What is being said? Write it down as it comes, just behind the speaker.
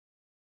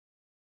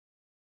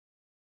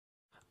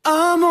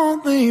I'm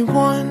only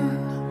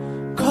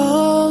one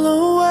call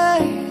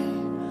away.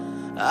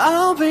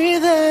 I'll be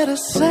there to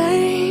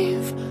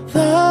save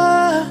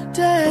the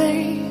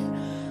day.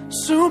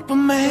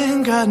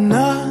 Superman got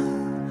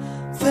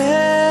nothing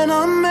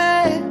on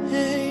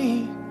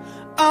me.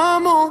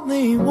 I'm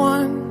only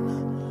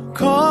one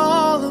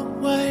call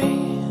away.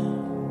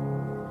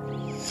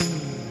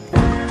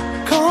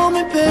 Call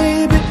me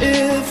baby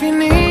if you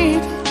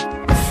need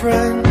a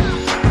friend.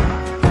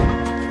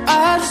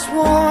 I just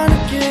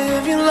wanna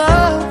give you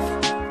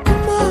love.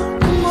 Come on,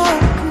 come on,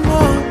 come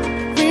on.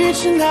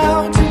 Reaching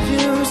out to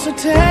you, so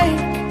take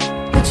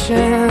a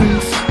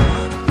chance.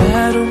 No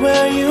matter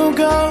where you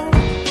go,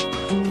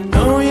 you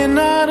know you're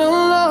not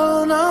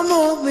alone. I'm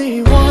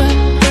only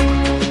one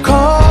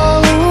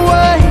call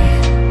away.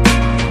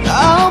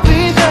 I'll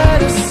be there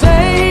to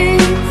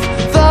save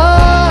the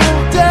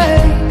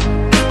day.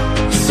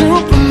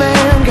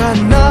 Superman got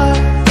nothing.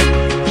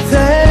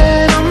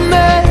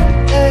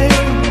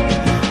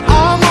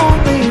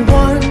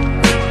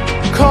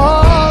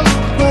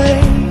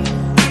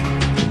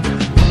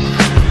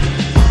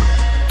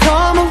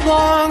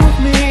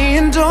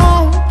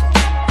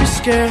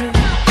 Scared.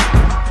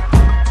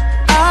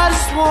 I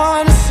just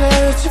wanna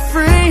set you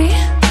free.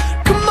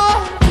 Come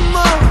on, come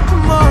on,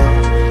 come on.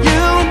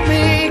 You and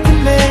me can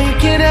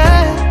make it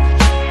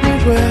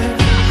anywhere.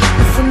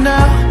 And for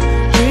now,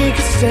 we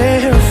can stay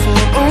here for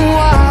a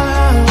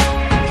while.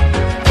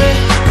 Yeah,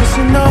 'cause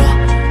you know,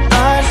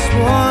 I just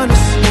wanna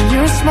see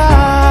you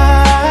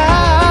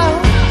smile.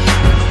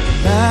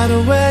 No matter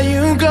where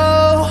you go,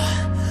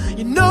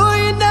 you know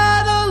you're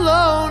not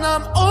alone.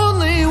 I'm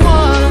only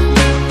one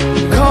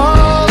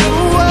call.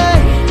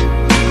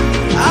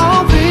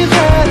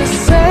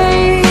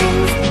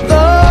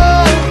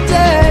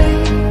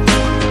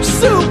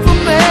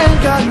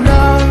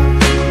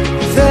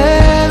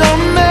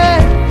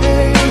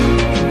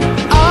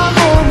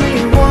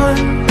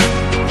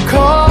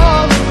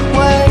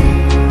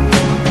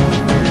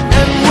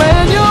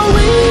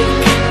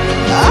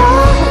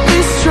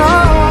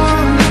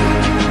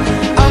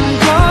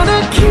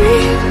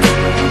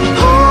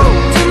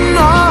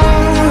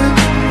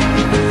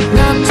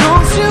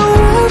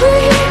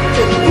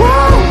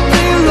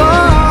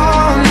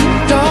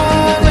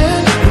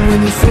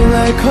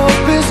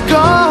 Hope is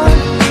gone,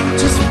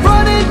 just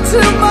run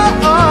into my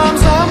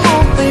arms. I'm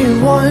only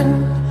one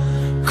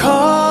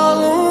call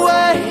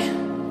away.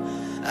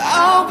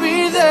 I'll be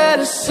there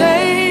to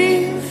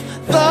save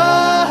the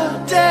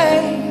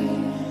day.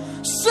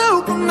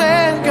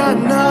 Superman got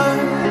nothing.